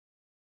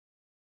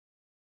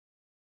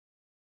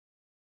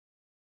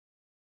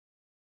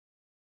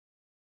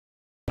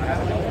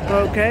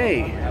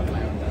Okay,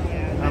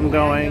 I'm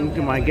going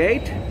to my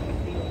gate,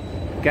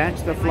 catch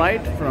the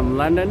flight from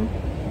London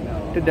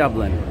to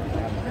Dublin.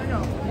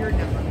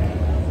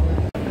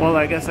 Well,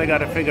 I guess I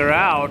gotta figure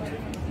out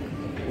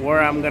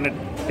where I'm gonna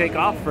take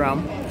off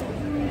from.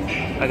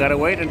 I gotta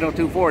wait until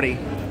 2:40.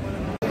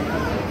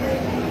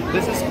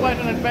 This is quite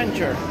an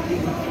adventure.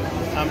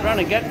 I'm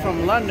trying to get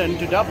from London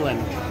to Dublin.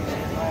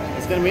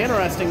 It's gonna be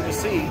interesting to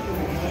see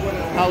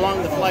how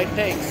long the flight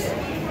takes,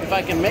 if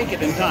I can make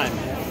it in time.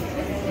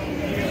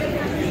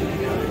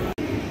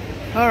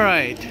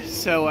 Alright,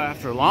 so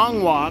after a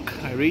long walk,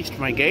 I reached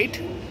my gate.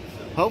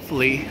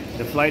 Hopefully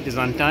the flight is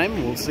on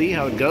time. We'll see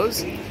how it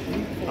goes.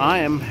 I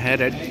am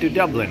headed to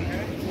Dublin.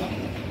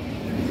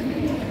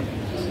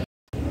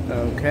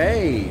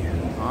 Okay,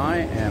 I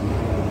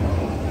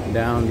am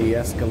down the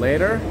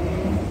escalator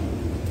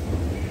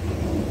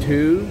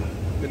to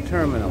the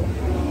terminal.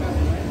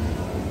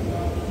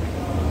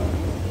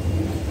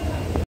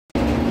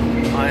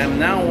 I am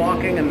now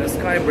walking in the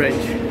sky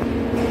bridge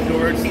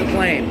towards the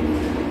plane.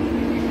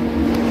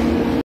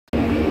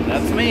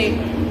 That's me,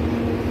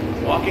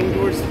 walking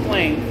towards the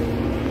plane.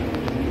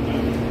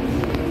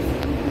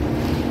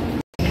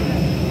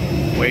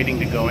 Waiting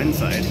to go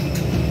inside.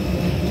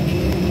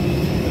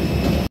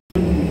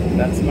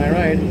 That's my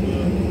ride.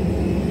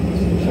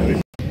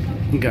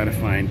 You gotta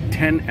find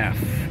 10F.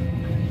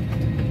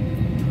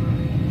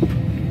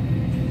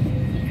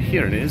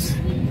 Here it is.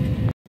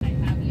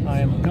 I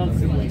am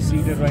comfortably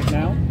seated right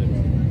now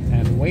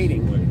and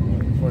waiting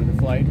for the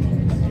flight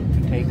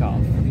to take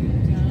off.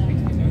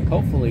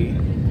 Hopefully,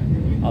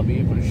 I'll be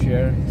able to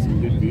share some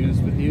good views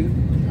with you.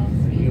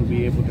 You'll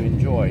be able to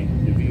enjoy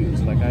the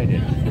views like I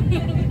did.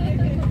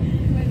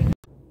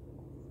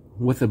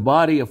 With a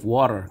body of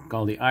water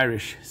called the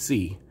Irish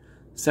Sea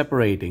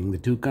separating the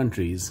two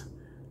countries,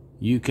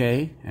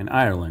 UK and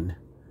Ireland,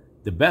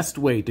 the best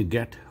way to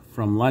get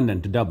from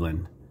London to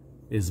Dublin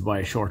is by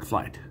a short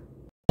flight.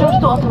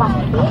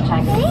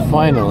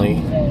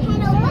 Finally,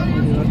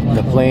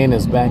 the plane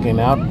is backing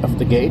out of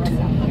the gate.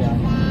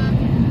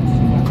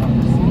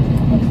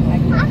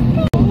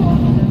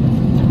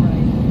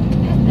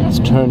 It's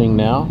turning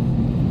now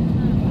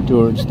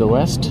towards the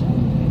west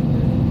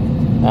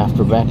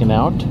after backing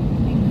out.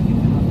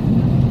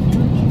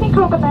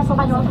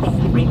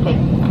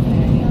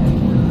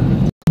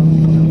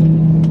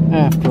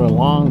 After a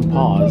long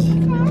pause,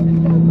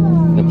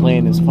 the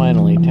plane is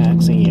finally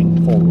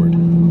taxiing forward.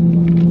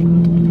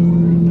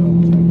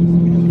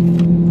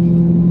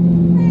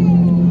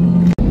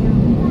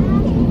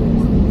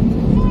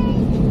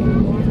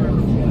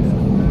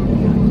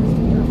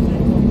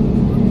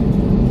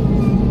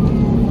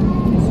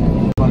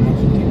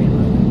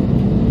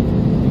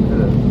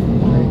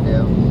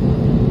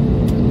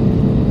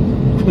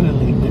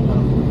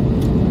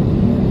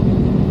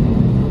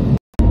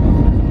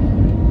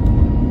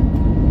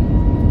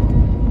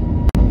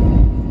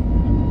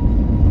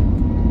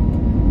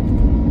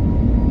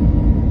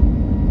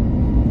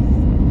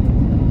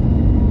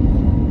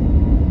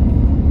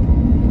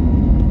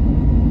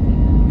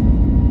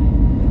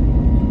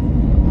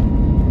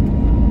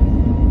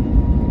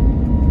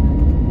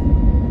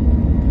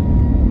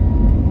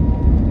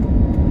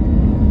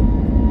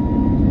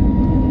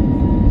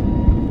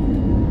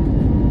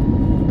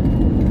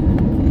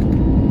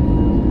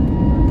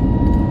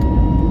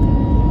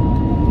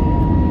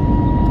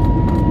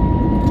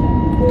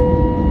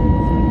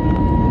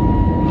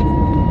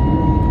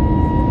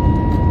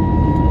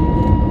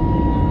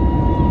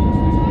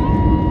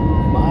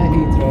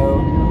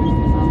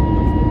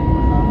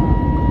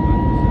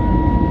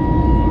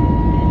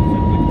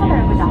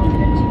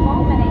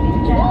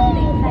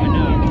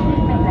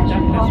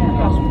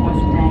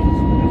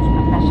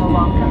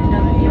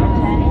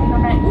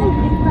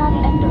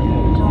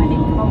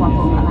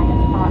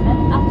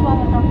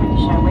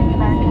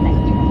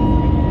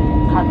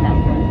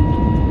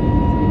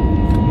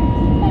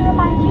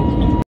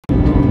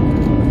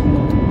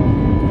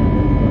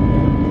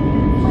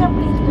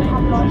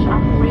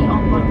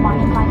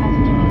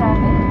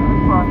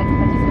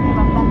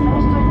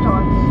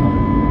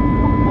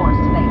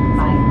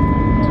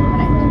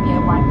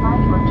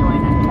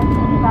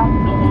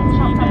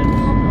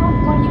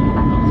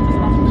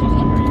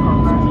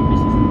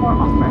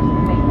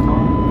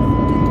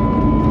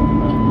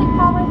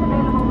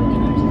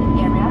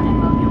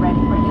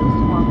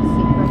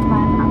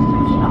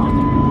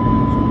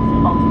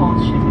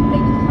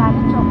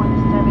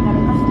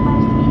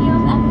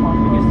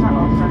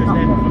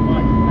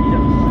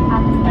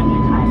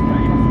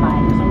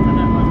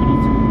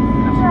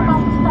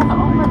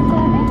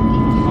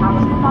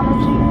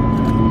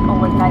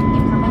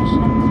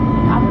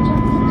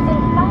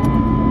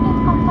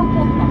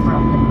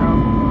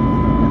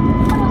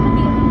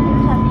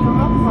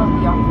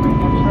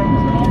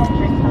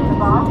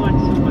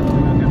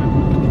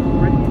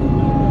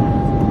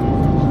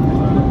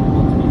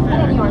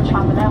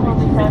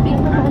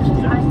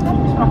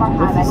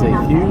 This is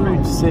a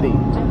huge city.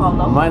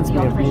 Reminds me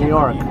of New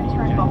York.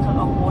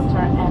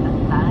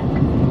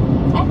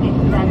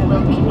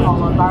 be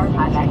followed by our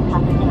highlight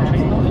cafe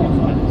service.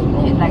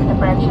 If you'd like to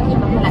purchase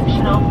from a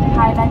selection of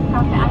highlight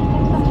cafe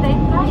items on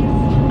today's flight,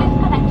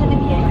 disconnect to the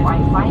VA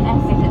Wi-Fi and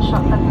visit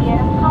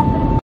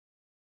shop.va.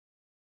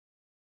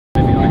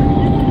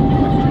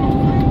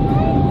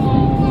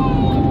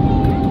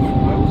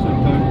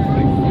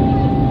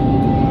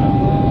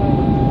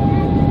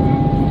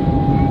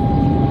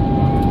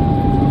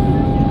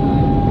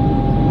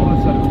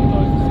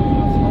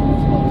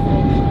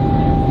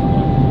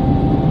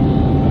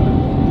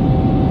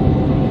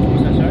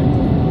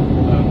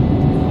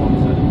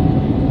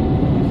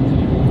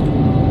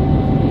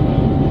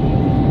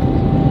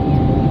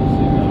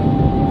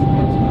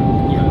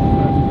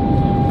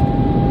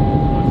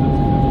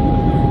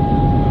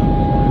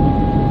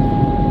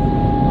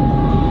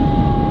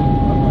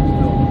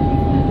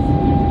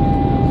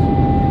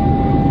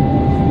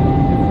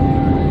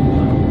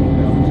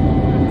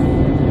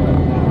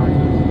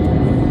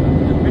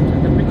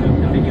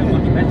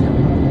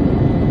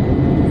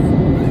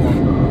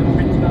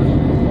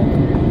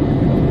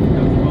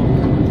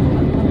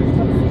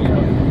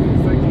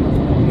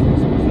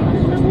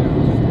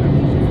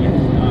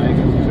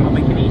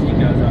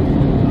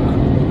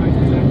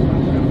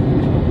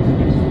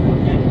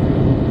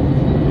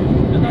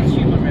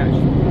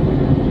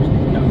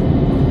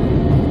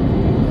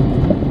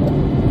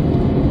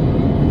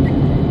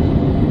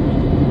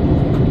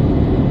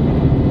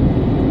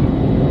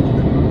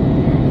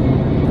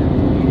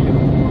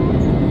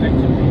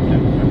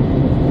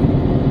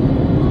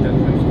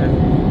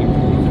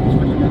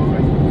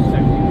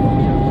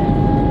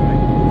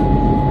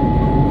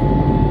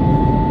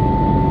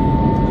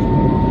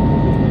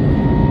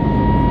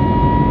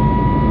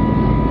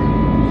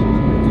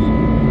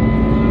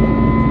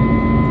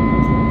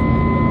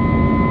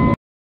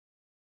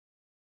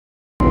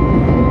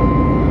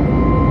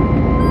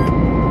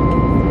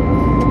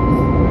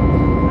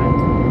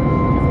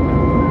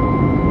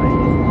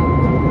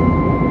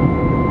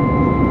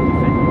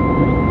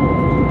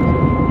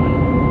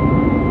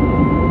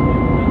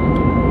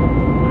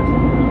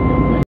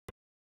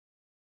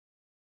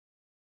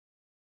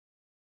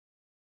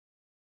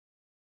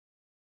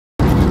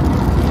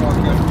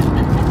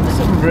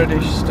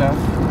 British stuff,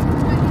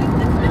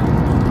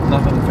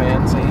 nothing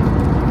fancy.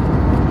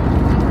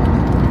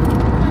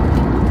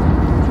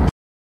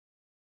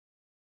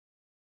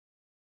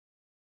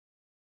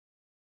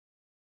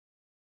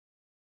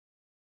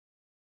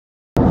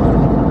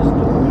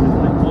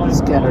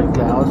 Scattered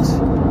clouds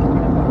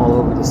all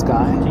over the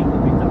sky.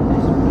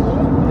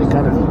 They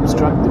kind of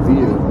obstruct the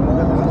view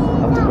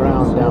of the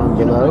ground down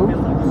below,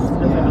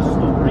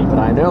 but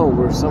I know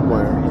we're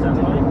somewhere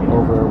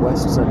over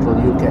west central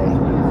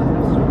UK.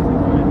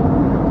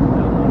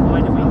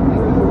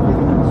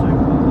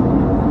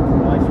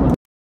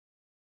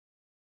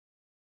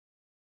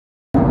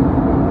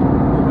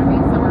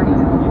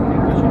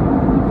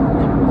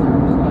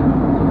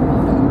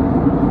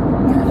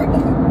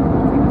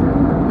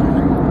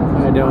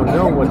 I don't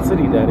know what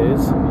city that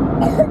is,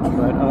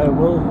 but I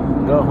will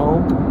go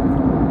home,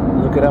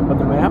 look it up on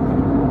the map,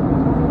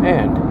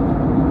 and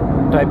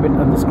type it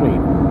on the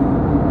screen.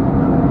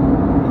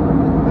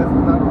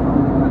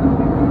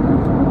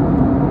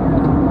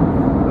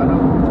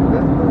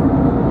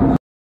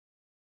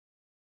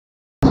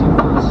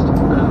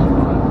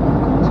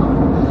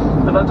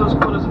 And that does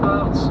put us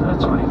about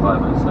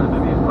 25 minutes there,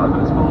 maybe 5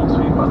 minutes more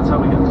by the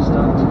time we get to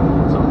stand.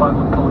 So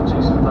final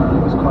apologies for that.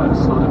 It was quite a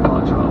slow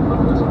departure out of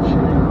London, as I'm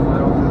sure you're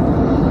aware of.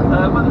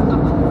 But in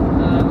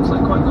Dublin, looks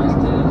like quite a nice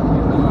day.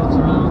 Clouds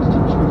around,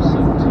 temperature of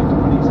 17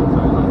 degrees and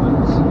very light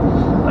winds.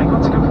 I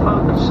got to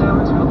confirm British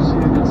Airways. We hope to see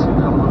you again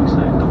soon. Have a lovely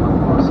stay in Dublin.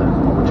 For a safe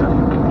forward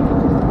journey.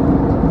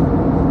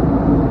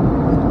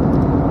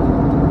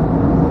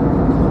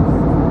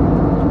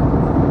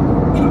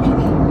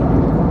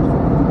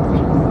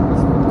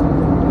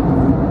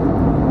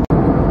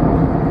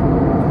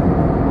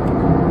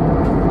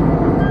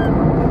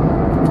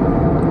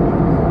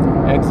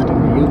 Exiting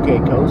the UK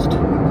coast,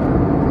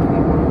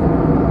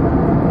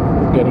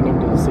 getting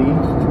into the sea,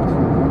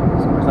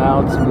 some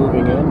clouds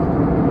moving in.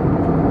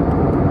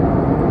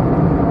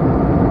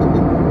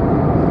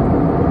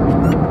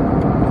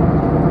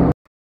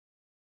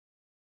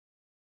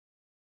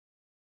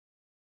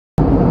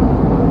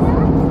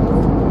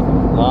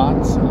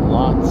 Lots and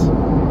lots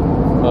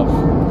of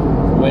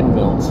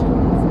windmills.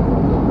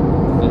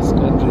 This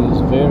country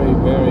is very,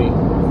 very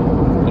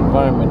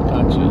environment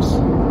conscious.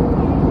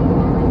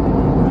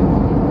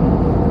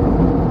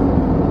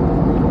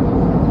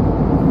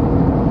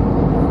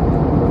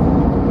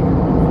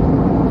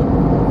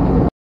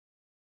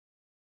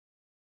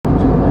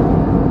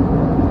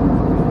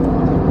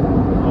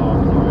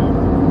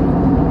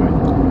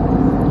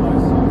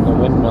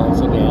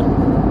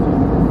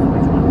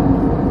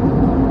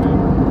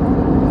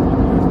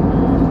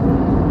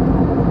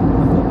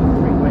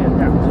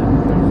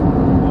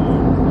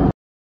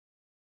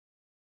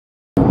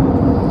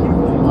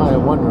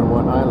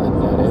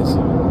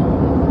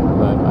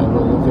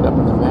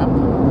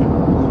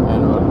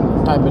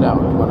 Type it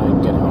out when I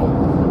get home.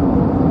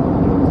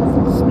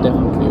 It's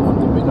definitely one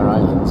of the bigger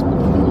islands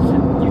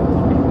between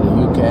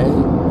UK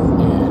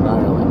and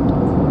Ireland.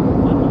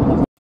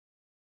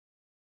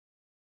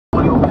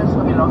 All your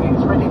personal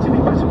belongings ready to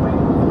be put away.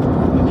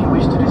 If you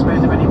wish to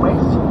dispose of any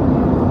waste,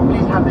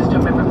 please hand this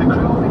to a member of the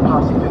crew who will be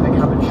passing through the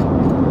cabin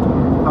shortly.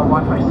 Our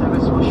Wi-Fi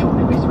service will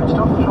shortly be switched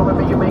off,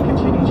 however you may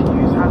continue to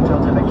use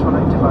handheld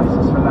electronic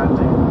devices for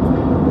landing.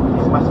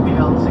 These must be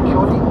held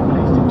securely or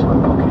placed into a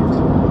pocket.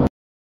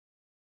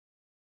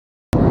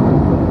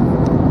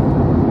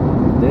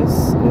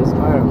 This is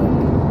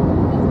Ireland.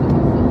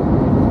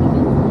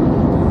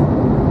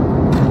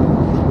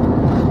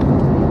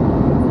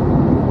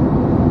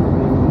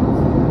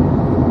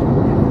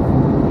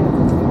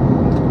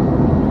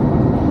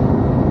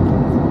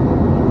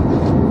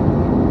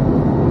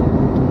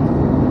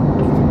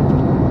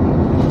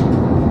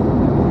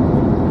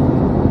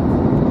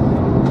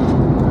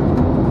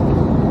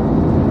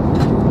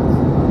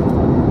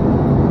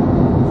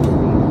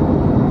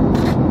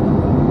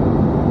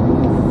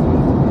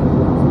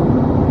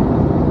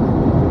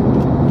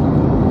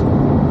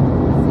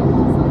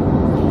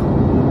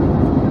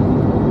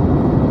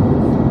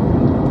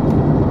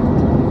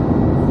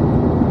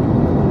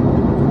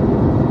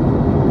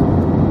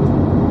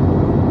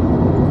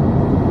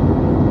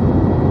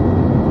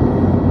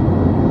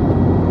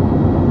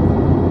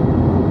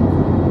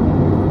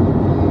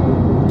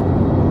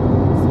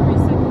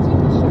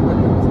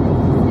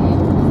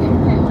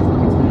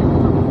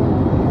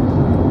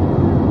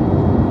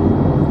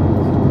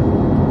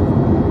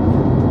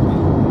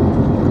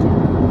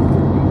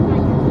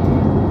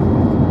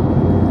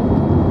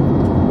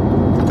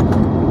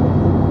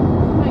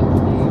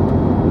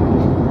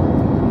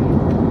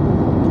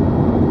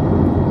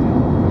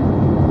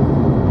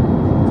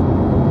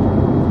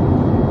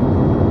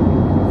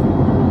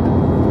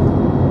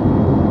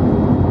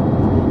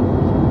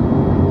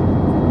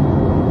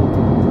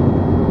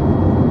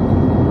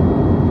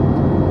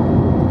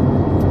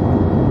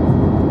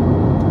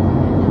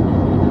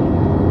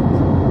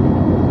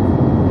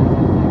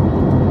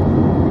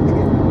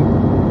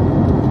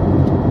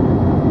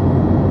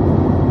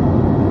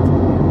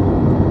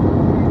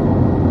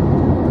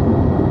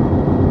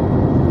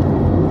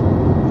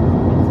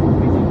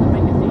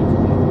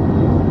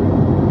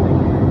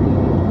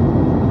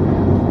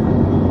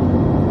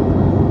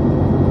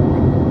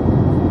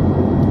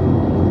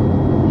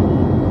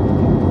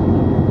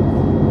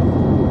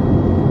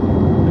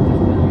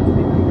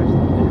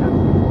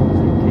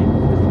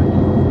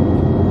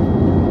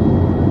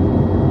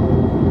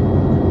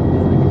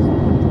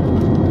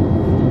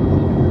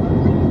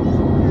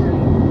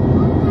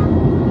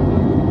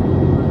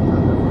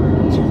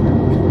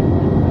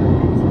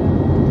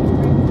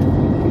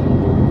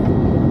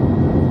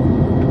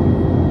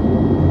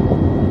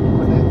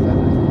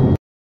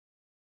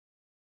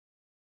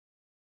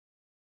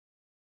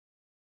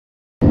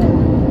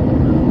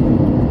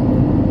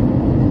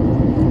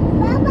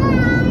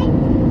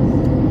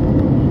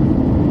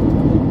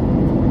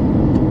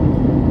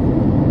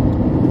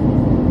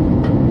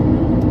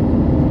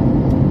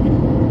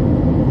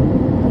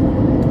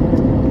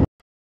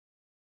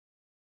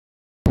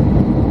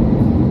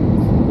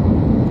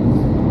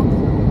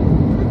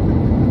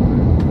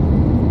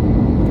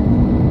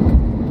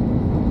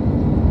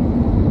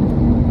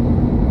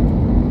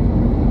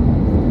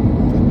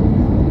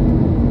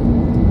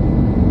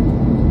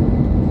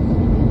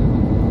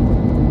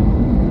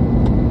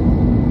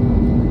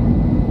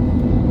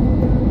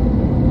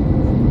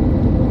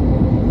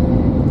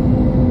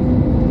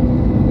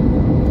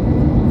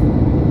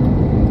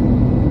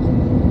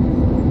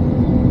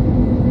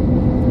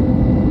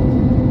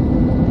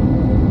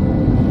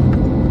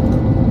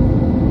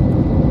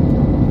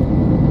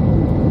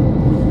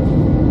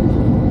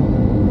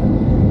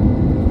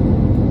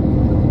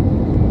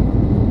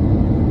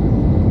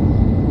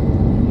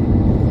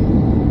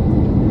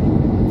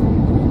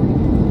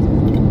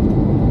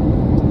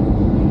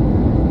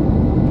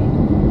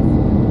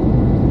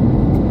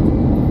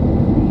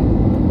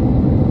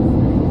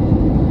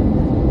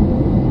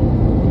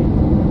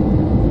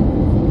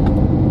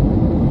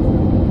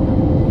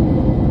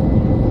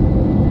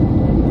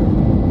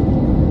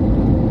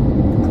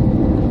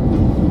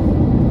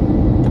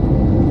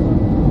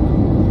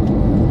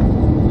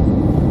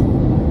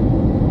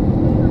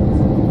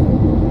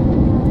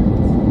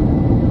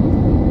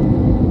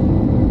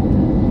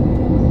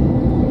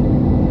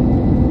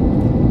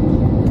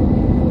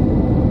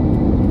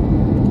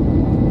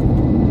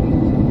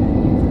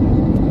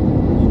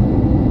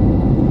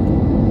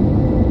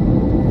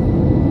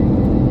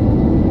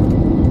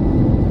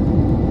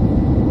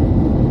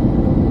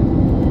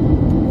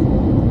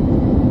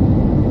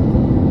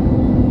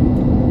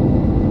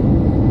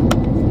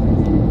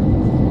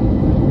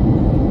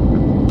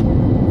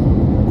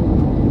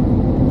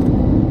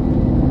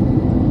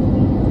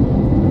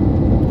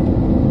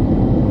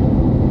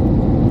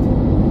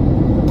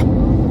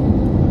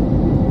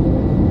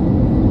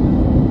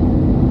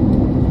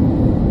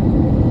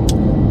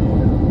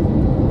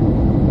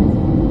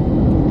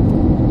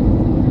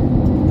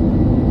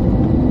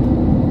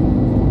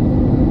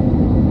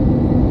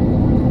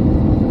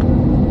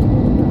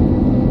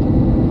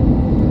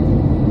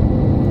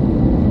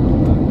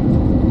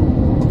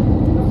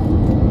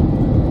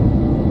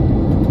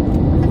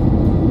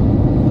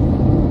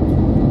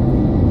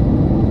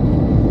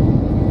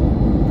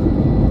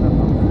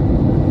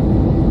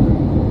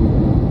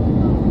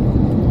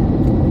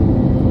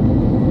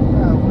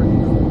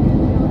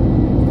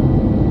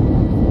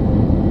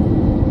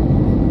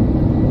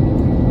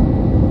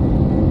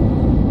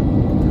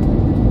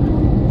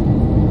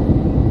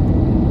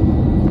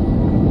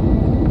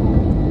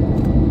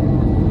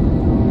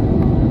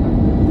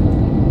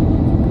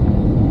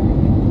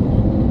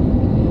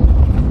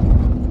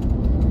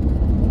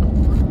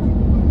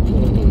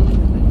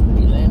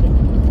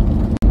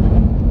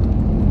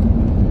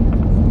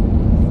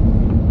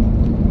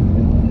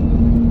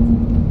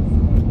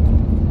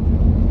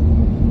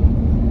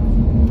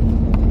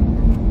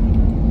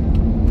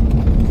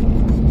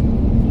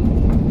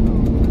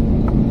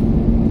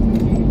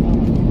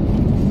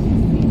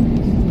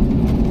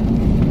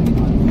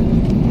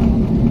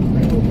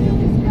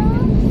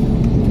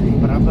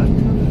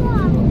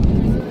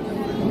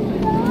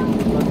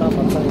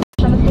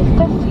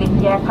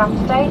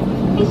 aircraft today,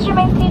 please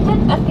remain seated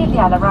until the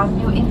aisle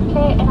around you is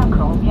clear and a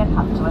crew will be on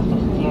hand to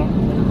assist you.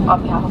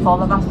 On behalf of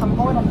all of us on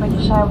board at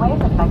British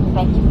Airways, I'd like to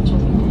thank you for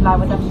choosing to fly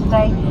with us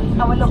today,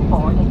 and we look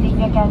forward to seeing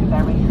you again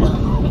very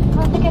soon.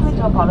 Once again, we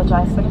do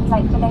apologise for the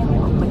slight delay. We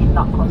hope we did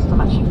not cause too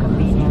much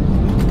inconvenience.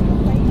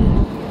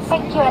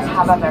 Thank you and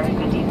have a very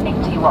good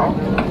evening to you all.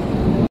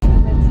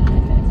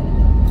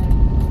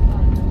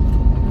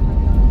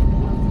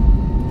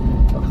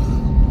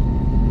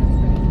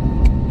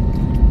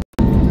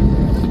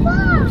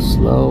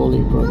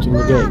 Slowly approaching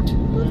the gate.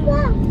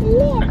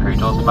 The crew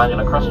doors to manual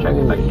and cross-check,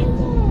 thank you.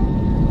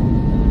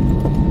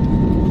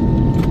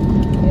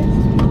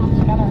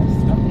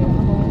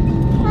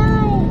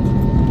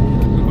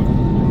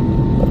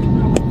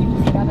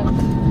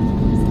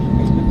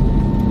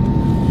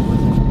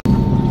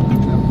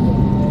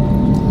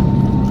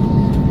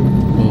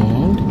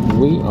 And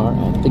we are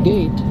at the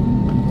gate.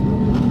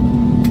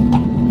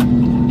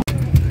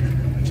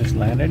 Just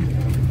landed,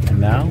 and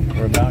now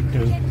we're about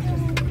to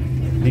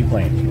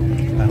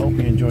deplane. I hope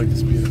you enjoyed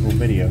this beautiful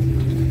video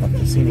of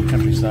the scenic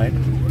countryside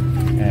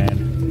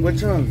and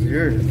Which one's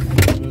yours?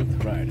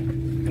 smooth ride.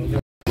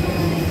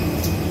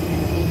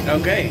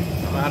 Okay,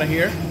 I'm out of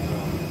here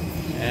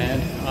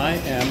and I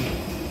am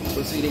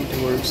proceeding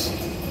towards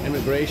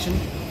immigration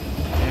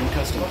and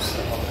customs.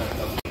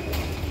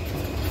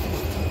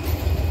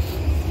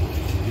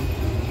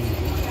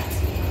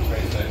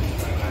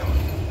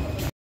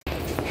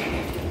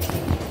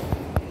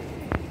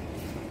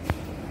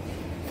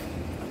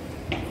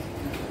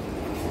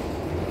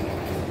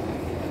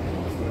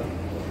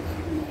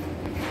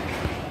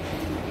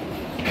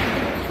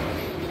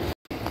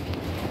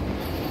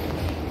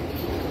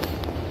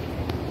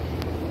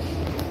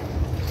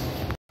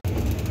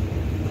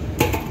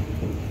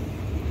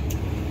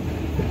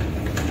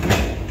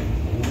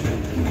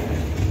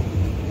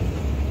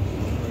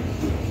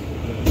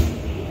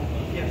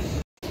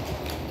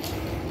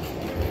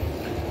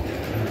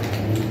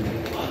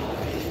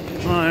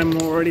 I'm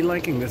already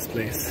liking this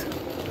place.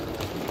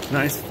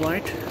 Nice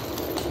flight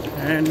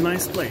and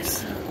nice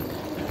place.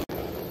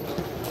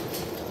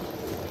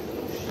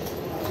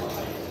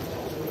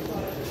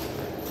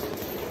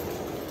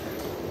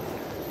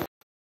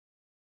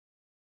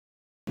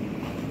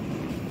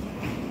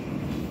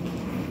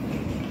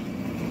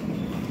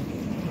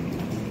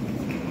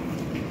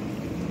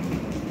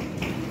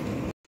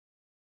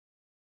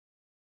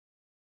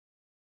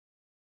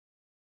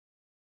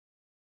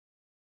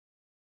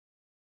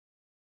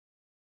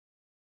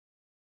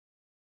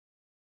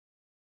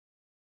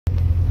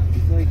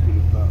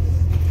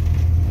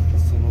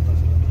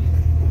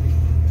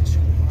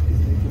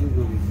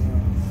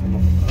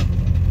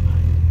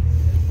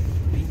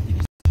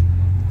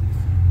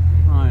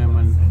 I am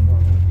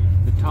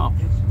on the top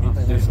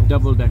of this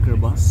double-decker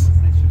bus.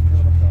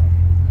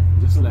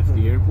 Just left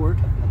the airport.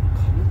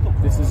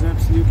 This is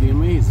absolutely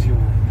amazing.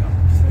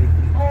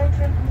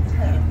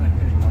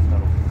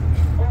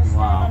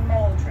 Wow.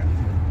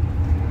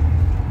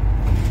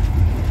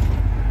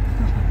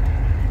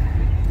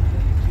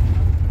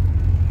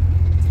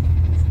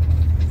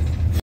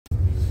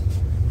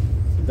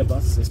 The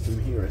bus system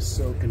here is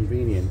so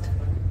convenient,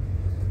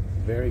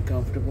 very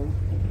comfortable,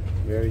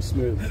 very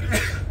smooth.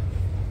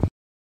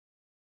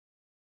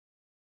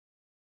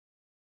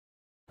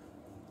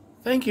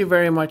 Thank you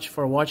very much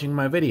for watching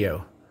my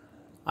video.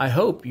 I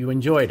hope you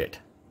enjoyed it.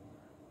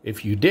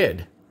 If you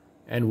did,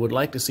 and would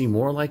like to see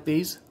more like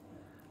these,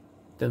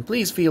 then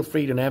please feel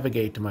free to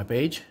navigate to my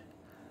page,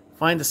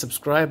 find the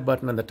subscribe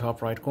button in the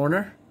top right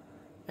corner,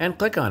 and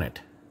click on it.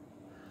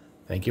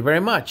 Thank you very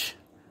much,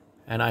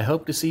 and I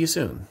hope to see you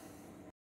soon.